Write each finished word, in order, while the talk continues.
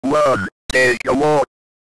1. Take a walk.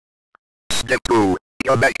 Step 2.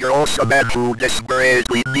 You met your awesome man who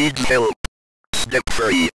desperately needs help. Step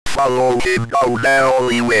 3. Follow him down the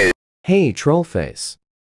alleyway. Hey, Trollface.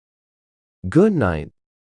 Good night.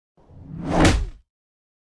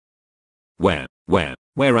 Where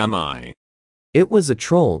am I? It was a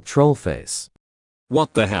troll, Trollface.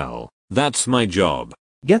 What the hell? That's my job.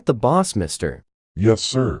 Get the boss, mister. Yes,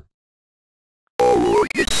 sir. Oh,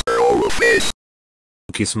 it's Trollface.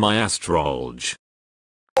 Kiss my ass, Trollge.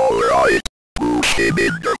 Alright, push him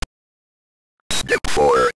in there. Step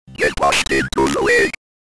 4. Get washed into the lake.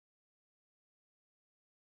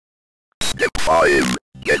 Step 5.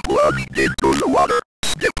 Get plunged into the water.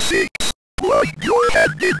 Step 6. Plunge your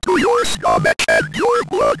hand into your stomach and your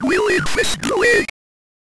blood will infest the lake.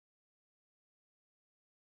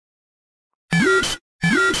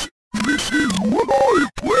 This is what I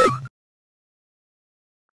planned.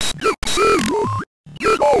 Step 7.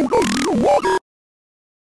 Get out of the water.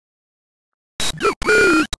 Step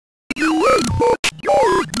 8. You as much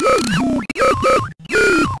yard as you can and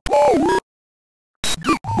get power.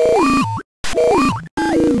 Step 9. Fight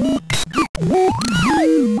through. Step 1.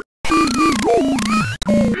 Zoom.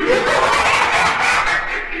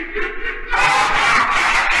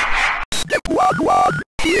 Step 1.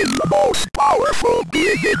 He is the most powerful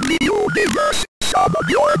being in the universe. Summon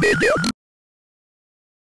your minion.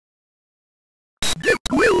 Step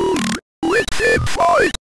 12. Let him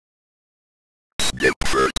fight. Step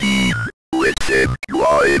 13. Let him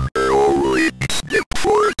climb rolling. Step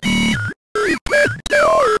 14. Repent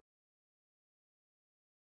there.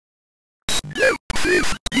 Step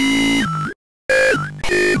 15. End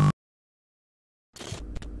him.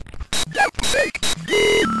 Step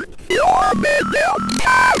 16. Your minion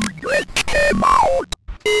have glitched him out.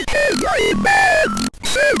 It is a man.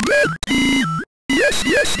 17. Yes.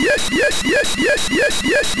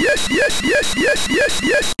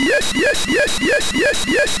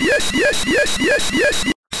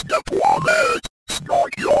 Step 1 is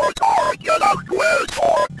start your target and wait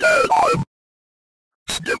for daytime.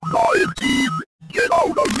 Step 19. Get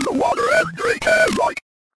out of the water and drink heroin.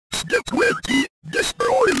 Step 20.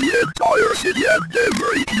 Destroy the entire city and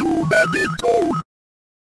every human in town.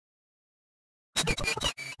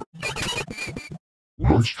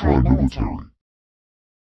 Nice try, military.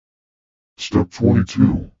 Step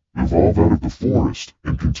 22. Evolve out of the forest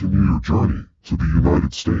and continue your journey to the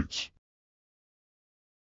United States.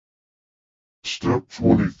 Step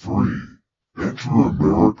 23. Enter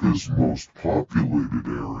America's most populated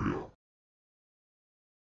area.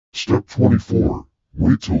 Step 24.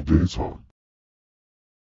 Wait till daytime.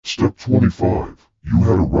 Step 25. You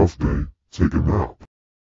had a rough day. Take a nap.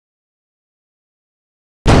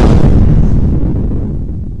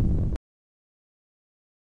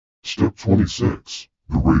 Step 26.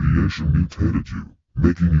 The radiation mutated you,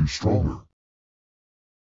 making you stronger.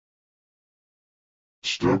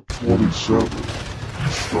 Step 27. You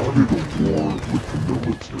started a war with the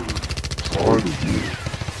military. Try to win.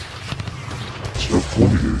 Step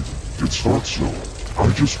 28. It starts snowing. I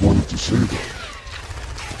just wanted to say that.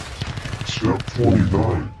 Step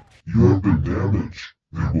 29. You have been damaged.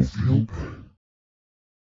 They will feel pain.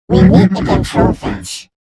 We need to control things.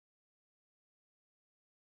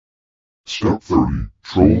 Step 30.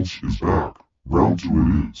 Trollge is back. Round 2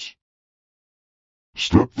 it is.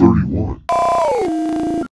 Step 31.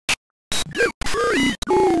 Step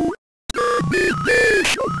 32.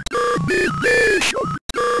 Termination.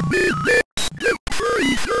 Step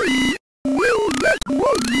 33. Well, that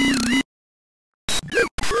was easy. Step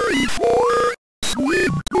 34.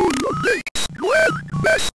 Swim to the next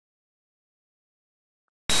landmass.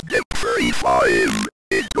 Step 35.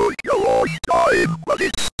 It took a long time, but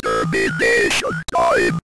it's termination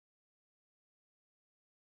time.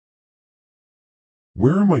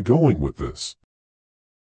 Where am I going with this?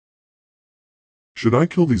 Should I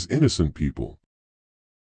kill these innocent people?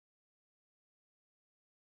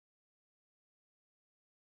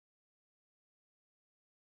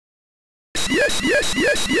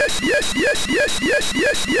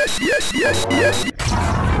 Yes.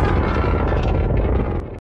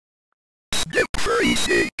 Step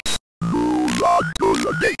 36. Move on to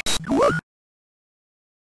the next one.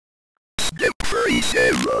 Step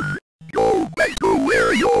 37. Go back to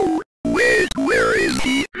where you... Wait, where is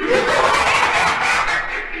he?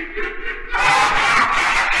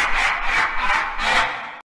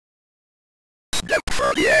 Step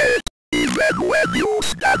 38. Even when you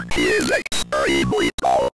stand, he is extremely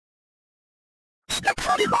tall. Step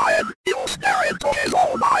 39. You stare into his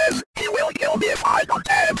own eyes. He will kill me if I don't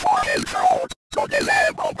aim for his throat. So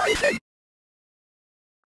disable breathing.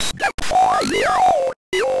 Step 40.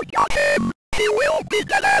 You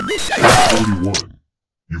Step 41.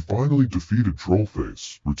 You finally defeated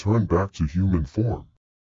Trollface. Return back to human form.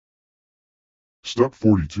 Step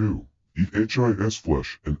 42. Eat HIS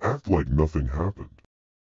flesh and act like nothing happened.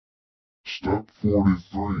 Step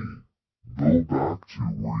 43. Go back to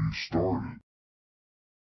where you started.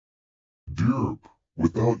 Derp,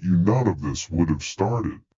 without you none of this would have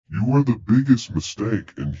started. You are the biggest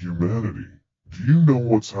mistake in humanity. Do you know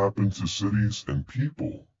what's happened to cities and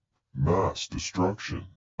people? Mass destruction.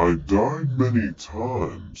 I died many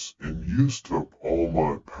times and used up all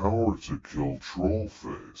my power to kill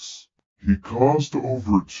Trollface. He caused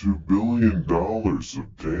over $2 billion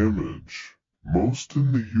of damage. Most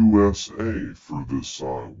in the USA. For this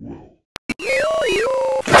I will.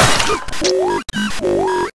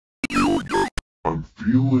 I'm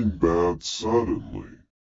feeling bad suddenly.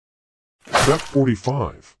 Step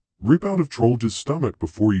 45. Rip out of Trollge's stomach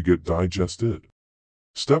before you get digested.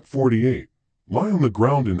 Step 48. Lie on the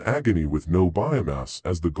ground in agony with no biomass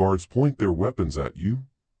as the guards point their weapons at you.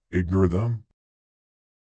 Ignore them.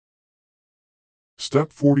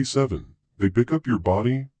 Step 47. They pick up your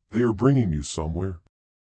body. They are bringing you somewhere.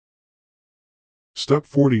 Step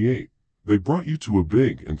 48. They brought you to a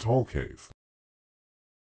big and tall cave.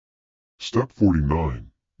 Step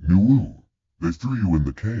 49. Nuwu. They threw you in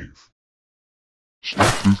the cave. Step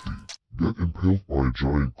 50. Get impaled by a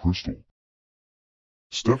giant crystal.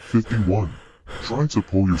 Step 51. Try to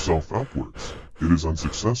pull yourself upwards. It is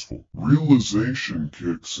unsuccessful. Realization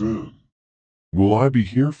kicks in. Will I be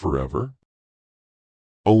here forever?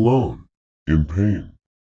 Alone. In pain.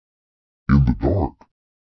 In the dark.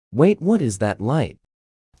 Wait, what is that light?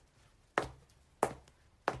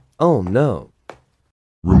 Oh no.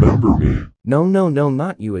 Remember me. No, no, no,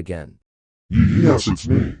 not you again. Yes, it's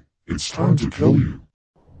me. It's time to kill you.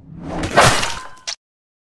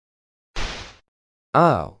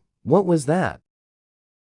 Oh, what was that?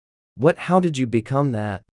 How did you become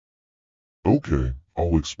that? Okay,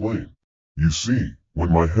 I'll explain. You see,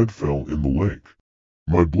 when my head fell in the lake,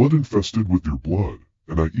 my blood infested with your blood,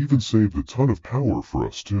 and I even saved a ton of power for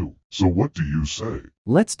us too. So what do you say?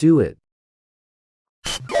 Let's do it.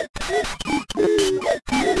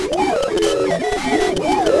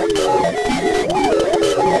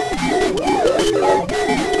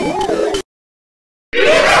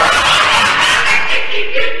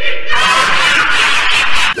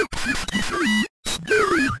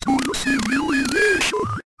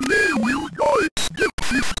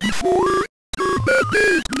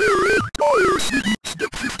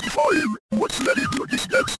 Step 55. What's that in your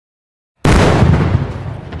steps?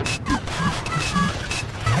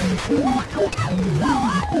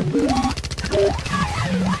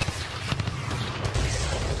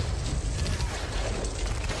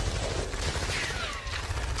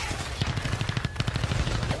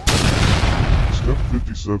 Step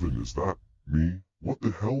 57. Is that me? What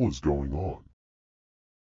the hell is going on?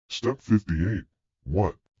 Step 58.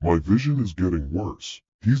 What? My vision is getting worse.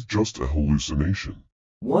 He's just a hallucination.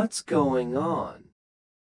 What's going on?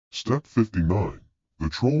 Step 59. The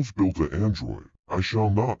Trollge built an android. I shall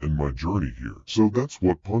not end my journey here. So that's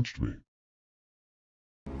what punched me.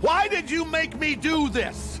 Why did you make me do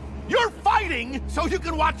this? You're fighting so you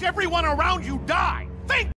can watch everyone around you die.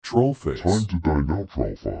 Think! Trollface. Time to die now,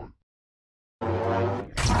 Trollfine.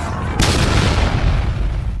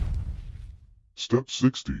 Step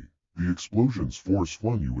 60. The explosions force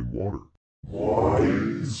fun you in water. Why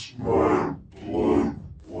is my blood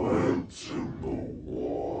plant in the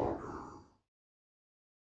water?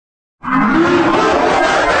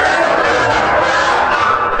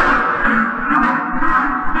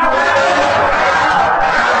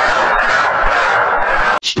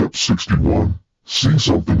 Step 61. See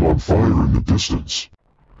something on fire in the distance.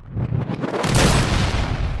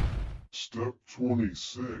 Step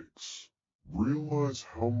 26. Realize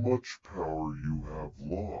how much power you have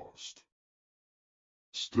lost.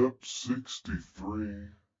 Step 63.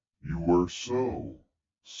 You are so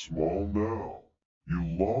small now. You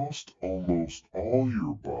lost almost all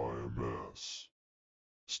your biomass.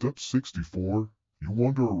 Step 64. You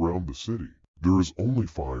wander around the city. There is only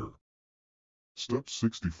fire. Step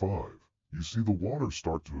 65. You see the water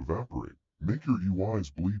start to evaporate. Make your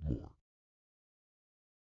UIs bleed more.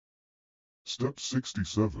 Step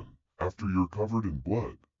 67. After you're covered in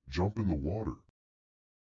blood, jump in the water.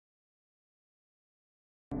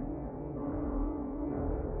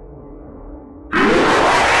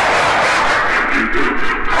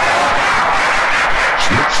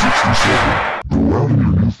 Step 67. Go out in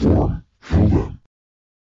your new form. Kill them.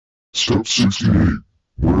 Step 68.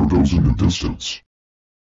 Where are those in the distance?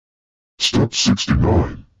 Step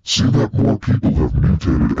 69. See that more people have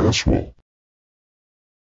mutated as well.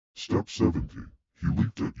 Step 70. He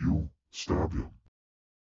leaped at you. Stab him.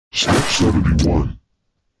 Step 71.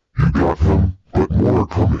 You got him, but more are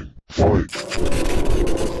coming. Fight.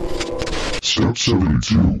 Step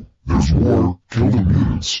 72. There's war. Kill the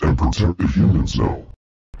mutants and protect the humans now.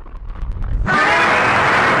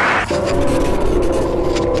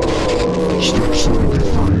 Step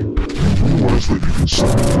 73. You realize that you can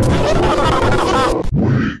summon humans.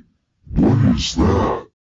 Wait. What is that?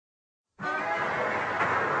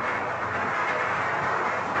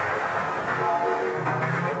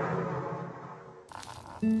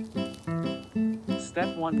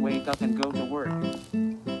 Step 1 Wake up and go to work.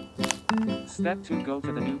 Step 2 Go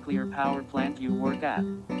to the nuclear power plant you work at.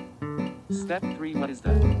 Step 3 What is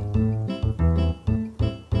that?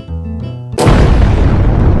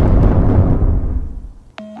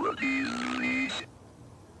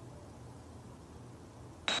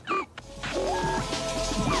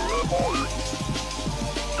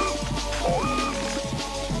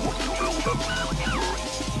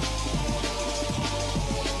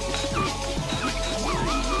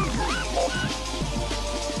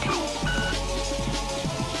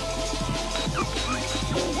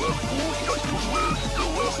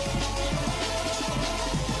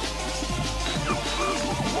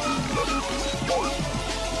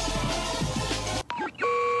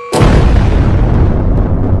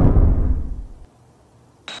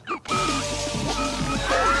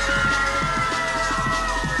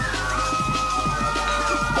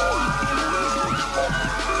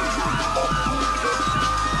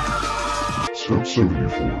 Step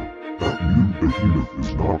 74. That mutant behemoth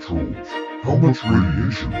is not Trollge. How much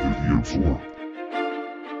radiation did he absorb?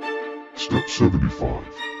 Step 75.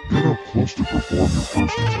 Get up close to perform your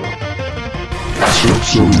first attack. Step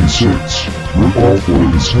 76. Rip off one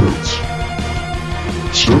of his heads.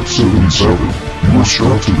 Step 77. You are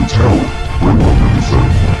strapped to the tower. Bring on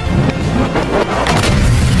everything.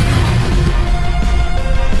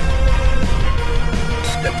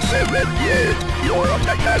 Step 78. Your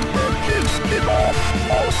attack is spin off.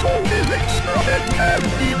 Also his extra head can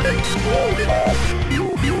be exploded off.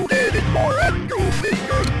 You mutated more and two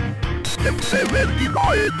fingers. Step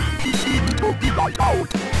 79. He seems to be right out.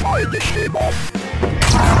 Finish him off.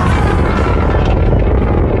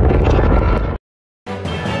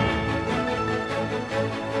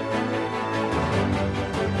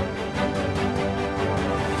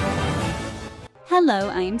 Hello,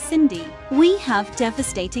 I'm Cindy. We have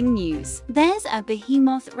devastating news. There's a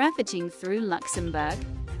behemoth ravaging through Luxembourg.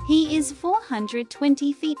 He is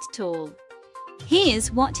 420 feet tall.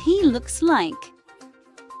 Here's what he looks like.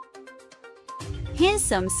 Here's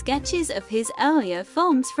some sketches of his earlier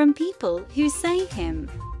forms from people who say him.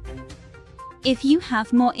 If you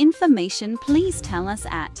have more information, please tell us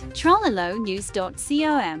at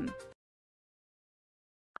trollolonews.com.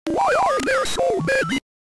 Why are there so many?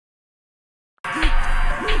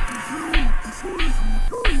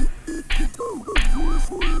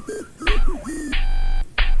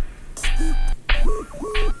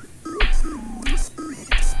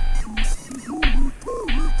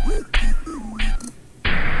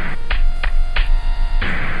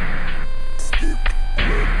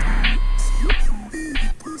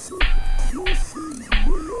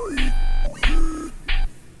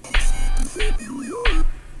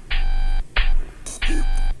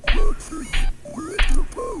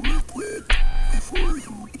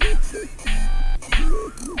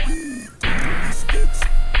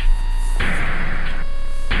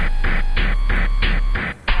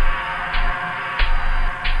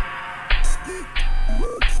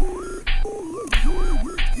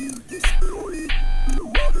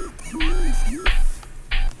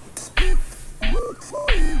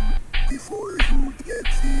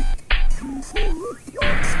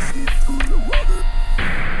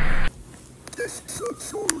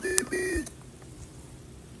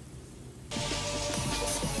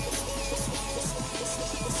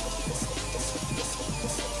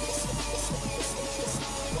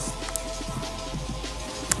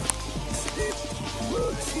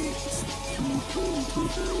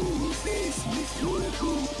 With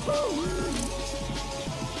your power.